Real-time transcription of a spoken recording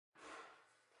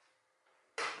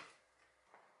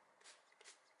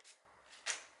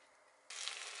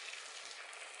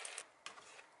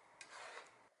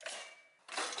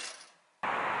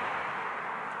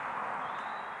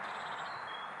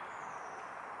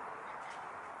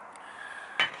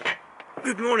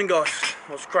Good morning guys,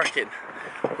 what's cracking?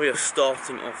 We are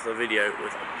starting off the video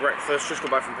with breakfast. Just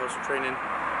got back from personal training.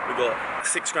 We got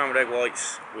 6 scrambled egg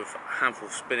whites with a handful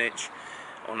of spinach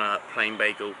on a plain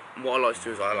bagel. And what I like to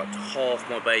do is I like to half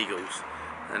my bagels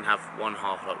and have one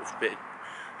half like with a bit of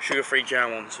sugar-free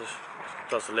jam on, so it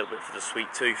does a little bit for the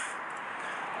sweet tooth.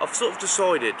 I've sort of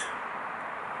decided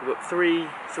we've got three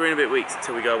and a bit weeks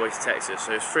until we go away to Texas,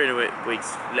 so there's 3 and a bit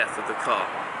weeks left of the car.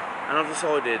 And I've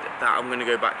decided that I'm going to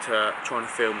go back to trying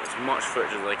to film as much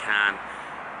footage as I can,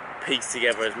 piece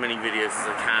together as many videos as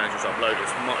I can and just upload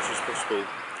as much as possible.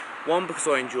 One, because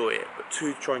I enjoy it, but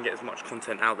two, to try and get as much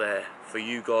content out there for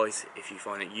you guys if you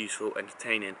find it useful,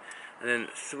 entertaining. And then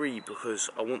 3, because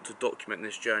I want to document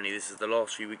this journey. This is the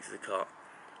last few weeks of the car.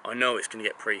 I know it's going to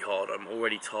get pretty hard. I'm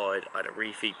already tired. I had a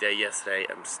refeed day yesterday.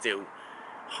 I'm still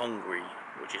hungry,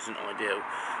 which isn't ideal.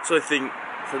 So I think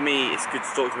for me it's good to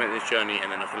document this journey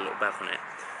and then I can look back on it.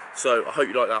 So I hope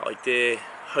you like that idea.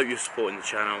 Hope you're supporting the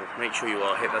channel. Make sure you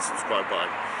are. Hit that subscribe button.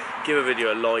 Give a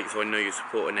video a like so I know you're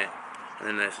supporting it. And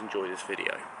then let's enjoy this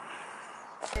video.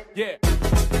 Yeah.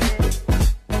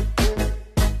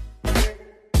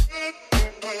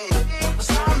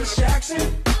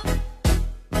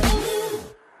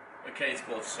 Okay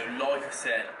squad, so like I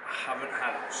said, I haven't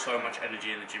had so much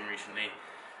energy in the gym recently.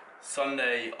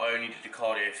 Sunday I only did a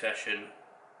cardio session.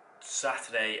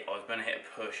 Saturday I was going to hit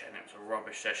a push and it was a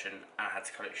rubbish session and I had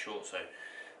to cut it short. So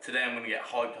today I'm going to get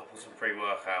hyped up on some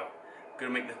pre-workout. I'm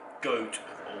going to make the GOAT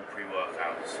of all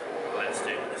pre-workouts. Let's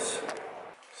do this.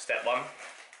 Step 1,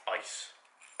 ice.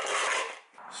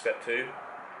 Step 2,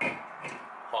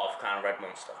 half can Red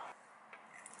Monster.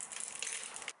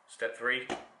 Step 3,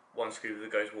 1 scoop of the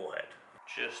Ghost Warhead.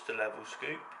 Just a level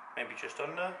scoop, maybe just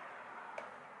under.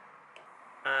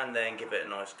 And then give it a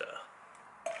nice stir.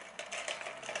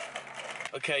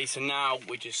 Okay, so now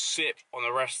we just sip on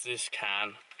the rest of this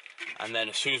can, and then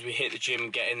as soon as we hit the gym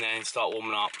and get in there and start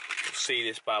warming up, we'll see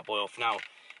this bad boy off. Now,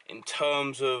 in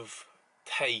terms of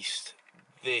taste,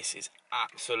 this is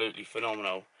absolutely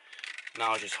phenomenal.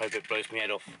 Now I just hope it blows my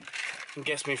head off and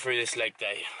gets me through this leg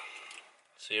day.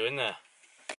 See you in there.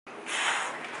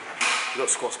 We've got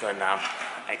squats going down,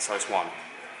 exercise 1.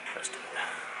 Let's do it.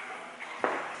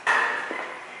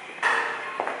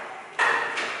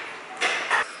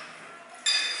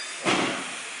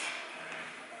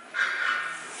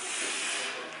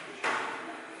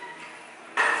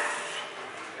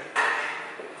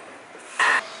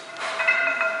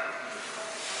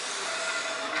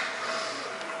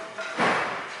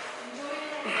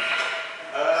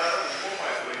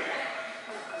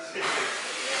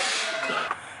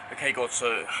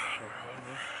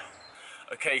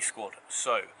 Okay squad,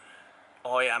 so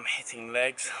I am hitting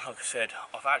legs. Like I said,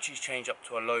 I've actually changed up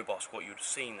to a low bar squat. You would have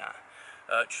seen that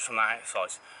just from that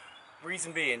exercise.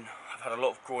 Reason being, I've had a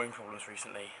lot of groin problems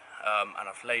recently, and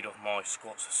I've laid off my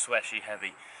squats, especially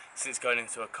heavy, since going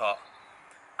into a cut.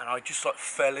 And I just like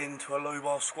fell into a low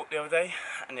bar squat the other day,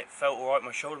 and it felt alright.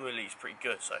 My shoulder release pretty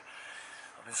good, so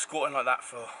I've been squatting like that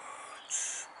for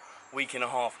a week and a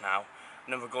half now. I've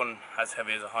never gone as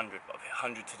heavy as 100, but I've hit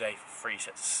 100 today for 3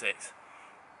 sets of 6.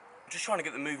 I'm just trying to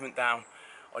get the movement down.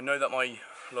 I know that my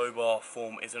low bar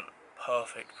form isn't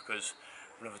perfect because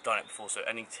I've never done it before, so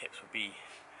any tips would be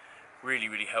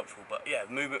really helpful. But yeah,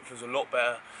 the movement feels a lot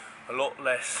better, a lot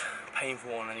less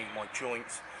painful on any of my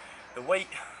joints. The weight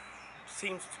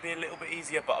seems to be a little bit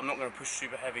easier, but I'm not going to push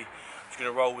super heavy. I'm just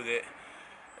going to roll with it,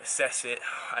 assess it,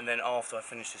 and then after I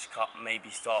finish this cut,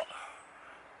 maybe start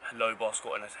low bar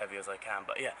squatting as heavy as I can.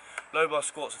 But yeah, low bar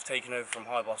squats have taken over from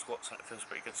high bar squats and it feels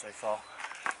pretty good so far.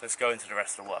 Let's go into the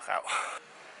rest of the workout.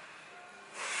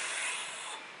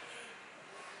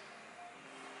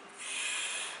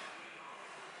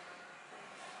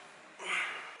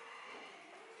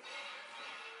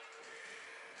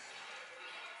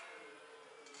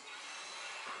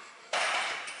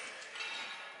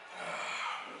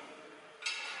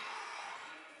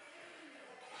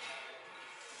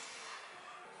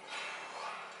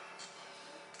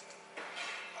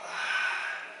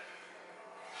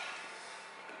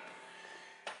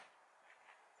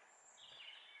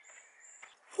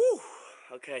 Whew.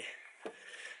 Okay,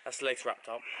 that's the legs wrapped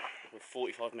up with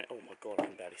 45 minutes. Oh my god, I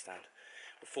can barely stand.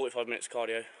 With 45 minutes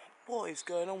cardio. What is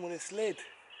going on with this lid?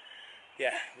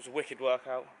 Yeah, it was a wicked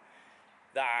workout.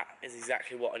 That is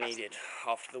exactly what I needed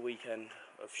after the weekend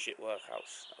of shit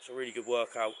workouts. That was a really good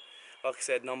workout. Like I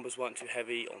said, numbers weren't too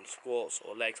heavy on squats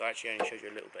or legs. I actually only showed you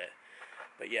a little bit.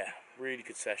 But yeah, really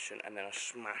good session, and then I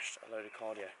smashed a load of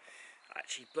cardio. I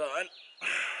actually burnt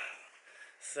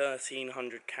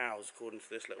 1,300 calories according to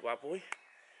this little bad boy,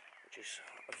 which is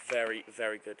a very,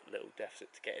 very good little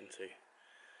deficit to get into.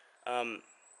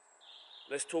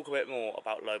 let's talk a bit more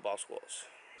about low bar squats.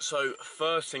 So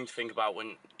first thing to think about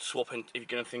when swapping, if you're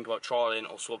going to think about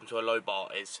trialing or swapping to a low bar,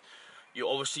 is you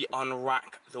obviously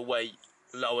unrack the weight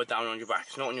lower down on your back.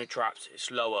 It's not on your traps,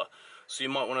 it's lower. So you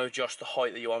might want to adjust the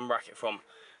height that you unrack it from.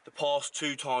 The past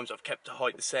 2 times I've kept the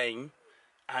height the same,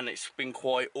 and it's been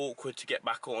quite awkward to get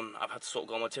back on. I've had to sort of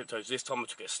go on my tiptoes. This time I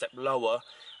took it a step lower,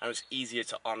 and it was easier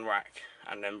to unrack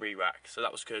and then re-rack, so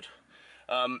that was good.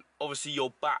 Obviously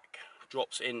your back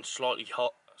drops in slightly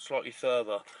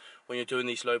further when you're doing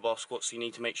these low bar squats, so you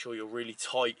need to make sure you're really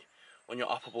tight on your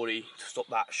upper body to stop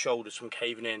that shoulders from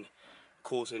caving in,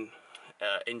 causing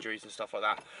injuries and stuff like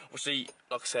that. Obviously,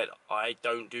 like I said, I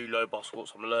don't do low bar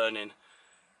squats, I'm learning.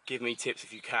 Give me tips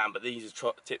if you can, but these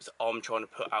are tips that I'm trying to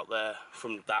put out there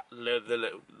from that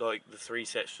the 3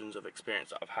 sessions of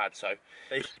experience that I've had. So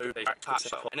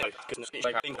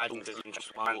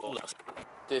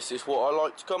this is what I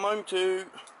like to come home to,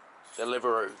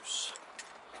 Deliveroo's.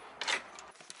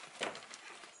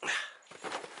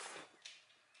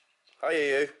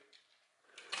 Hiya you.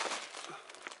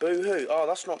 Boo hoo, oh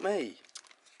that's not me.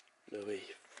 Louis,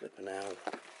 flipping out.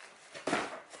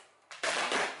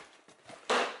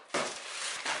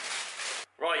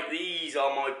 Right, these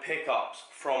are my pickups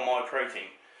from my protein.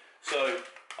 So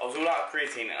I was all out of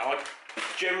creatine, and I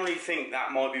generally think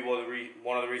that might be one of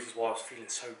the reasons why I was feeling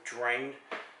so drained.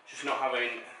 Just not having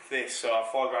this, so I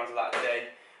have 5 grams of that a day.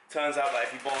 Turns out that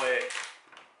if you buy it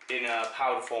in a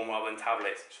powder form rather than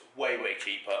tablets, it's way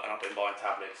cheaper, and I've been buying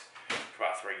tablets for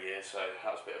about 3 years, so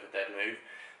that was a bit of a dead move.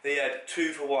 They had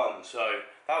 2 for 1, so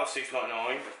that was $6.99.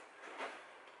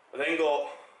 I then got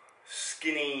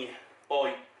Skinny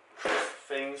Bite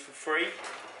things for free,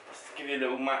 just to give you a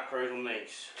little macros on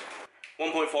these.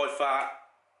 1.5 fat,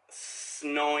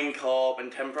 9 carb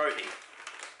and 10 protein.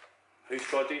 Who's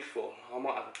tried these before? I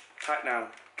might have a pack now,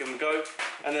 give them a go.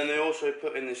 And then they also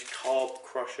put in this Carb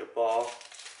Crusher bar,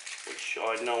 which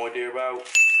I had no idea about.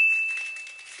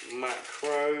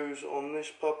 Macros on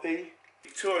this puppy.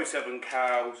 207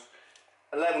 calories,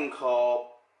 11 carb,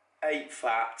 8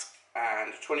 fat,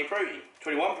 and 21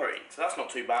 protein, so that's not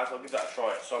too bad, so I'll give that a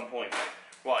try at some point.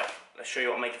 Right, let's show you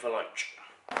what I'm making for lunch.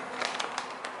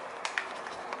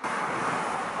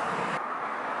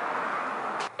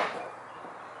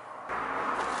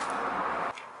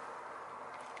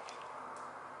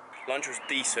 Lunch was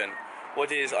decent.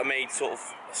 What it is, I made sort of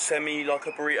semi like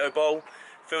a burrito bowl,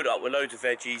 filled it up with loads of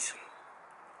veggies,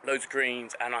 loads of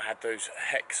greens, and I had those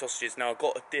Hex sausages. Now I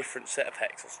got a different set of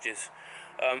Hex sausages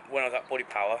when I was at Body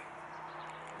Power.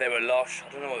 They were lush,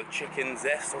 I don't know what, the chicken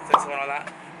zest or something like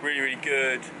that. Really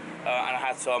good, and I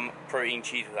had some protein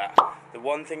cheese with that. The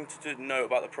one thing to note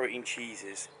about the protein cheese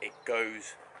is it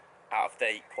goes out of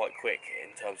date quite quick,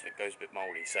 in terms of it goes a bit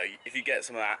mouldy. So if you get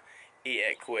some of that, eat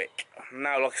it quick.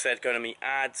 Now, like I said, going to meet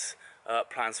Ads,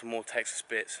 plan some more Texas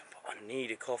bits, but I need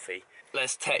a coffee.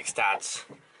 Let's text Ads,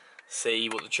 see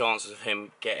what the chances of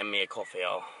him getting me a coffee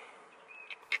are.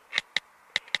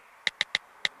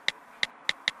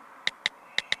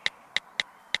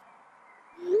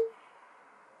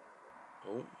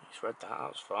 Oh, he's read that, that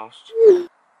was fast.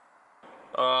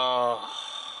 Oh,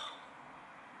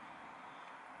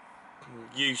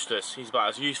 useless. He's about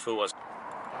as useful as.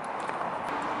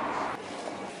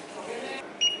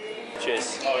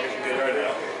 Cheers.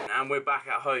 And we're back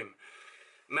at home.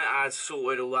 Met Ads,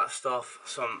 sorted all that stuff.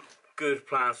 Some good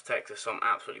plans for Texas, so I'm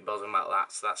absolutely buzzing about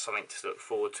that. So that's something to look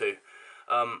forward to.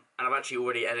 And I've actually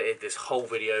already edited this whole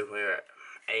video. We're at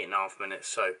 8.5 minutes,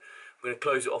 so I'm going to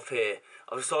close it off here.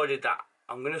 I've decided that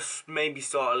I'm going to maybe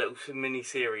start a little mini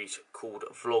series called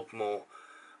Vlog More.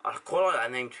 I quite like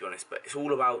that name, to be honest, but it's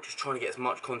all about just trying to get as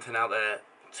much content out there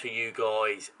to you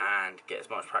guys and get as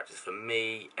much practice for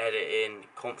me, editing,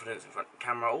 confidence in front of the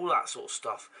camera, all that sort of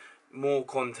stuff. More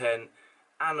content,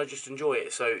 and I just enjoy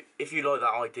it. So if you like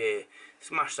that idea,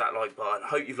 smash that like button.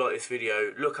 Hope you've liked this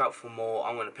video. Look out for more.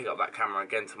 I'm going to pick up that camera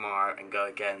again tomorrow and go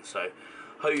again. So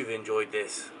hope you've enjoyed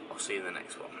this. I'll see you in the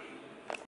next one.